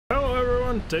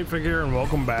everyone, Digfig here and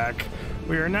welcome back.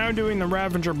 We are now doing the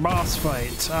Ravager boss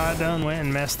fight. I done went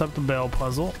and messed up the bell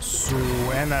puzzle,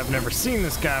 and I've never seen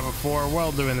this guy before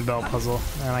while doing the bell puzzle,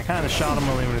 and I kind of shot him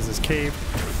while he was in his cave.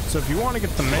 So if you want to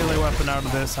get the melee weapon out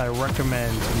of this, I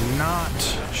recommend not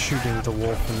shooting the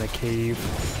wolf in the cave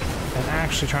and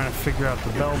actually trying to figure out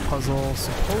the bell puzzle.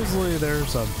 Supposedly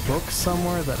there's a book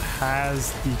somewhere that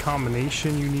has the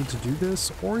combination you need to do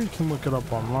this, or you can look it up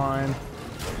online.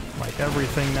 Like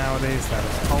everything nowadays, that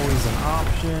is always an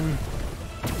option.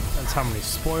 That's how many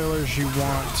spoilers you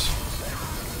want.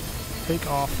 Take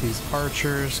off these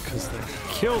archers because they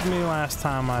killed me last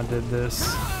time I did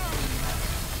this.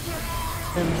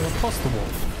 And plus the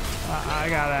wolf. I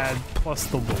gotta add plus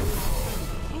the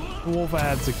wolf. The wolf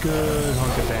adds a good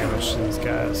hunk of damage to these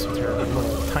guys with your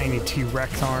little tiny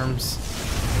T-Rex arms.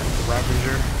 The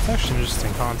Ravager. It's actually an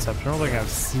interesting concept. I don't think I've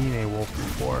seen a wolf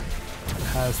before. It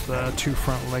has the two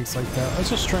front legs like that. Let's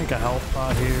just drink a health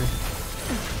pot here.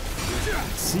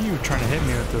 See you trying to hit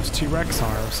me with those T-Rex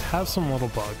arms. Have some little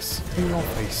bugs in your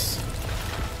face.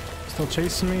 Still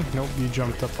chasing me? Nope, you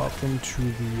jumped up into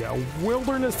the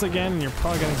wilderness again, and you're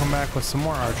probably gonna come back with some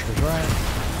more archers, right?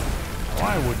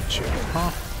 Why wouldn't you,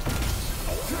 huh?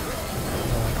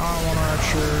 I want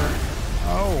archer.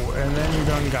 Oh, and then you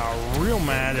done got real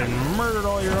mad and murdered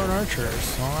all your own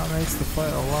archers. Well, that makes the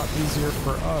fight a lot easier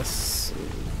for us.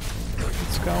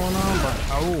 What's going on? But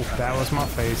oh, that was my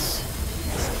face.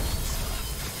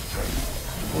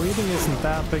 Bleeding isn't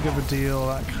that big of a deal.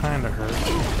 That kind of hurt.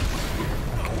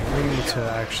 Okay, we need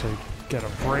to actually get a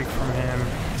break from him.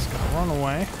 He's gonna run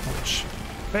away, which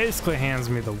basically hands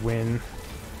me the win.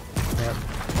 Yep,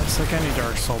 looks like any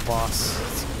Dark Soul boss.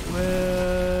 It's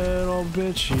a little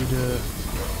bitchy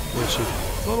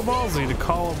a little ballsy to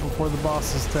call it before the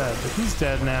boss is dead, but he's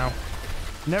dead now.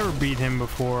 Never beat him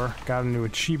before. Got a new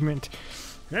achievement.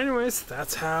 Anyways,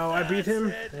 that's how I beat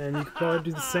him, and you can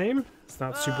probably do the same. It's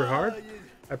not super hard.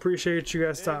 I appreciate you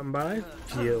guys stopping by.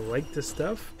 If you like this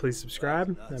stuff, please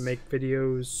subscribe. I make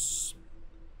videos.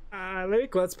 I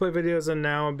make Let's Play videos, and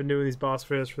now I've been doing these boss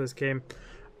videos for this game.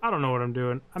 I don't know what I'm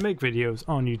doing. I make videos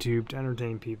on YouTube to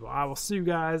entertain people. I will see you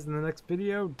guys in the next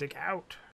video. Dig out.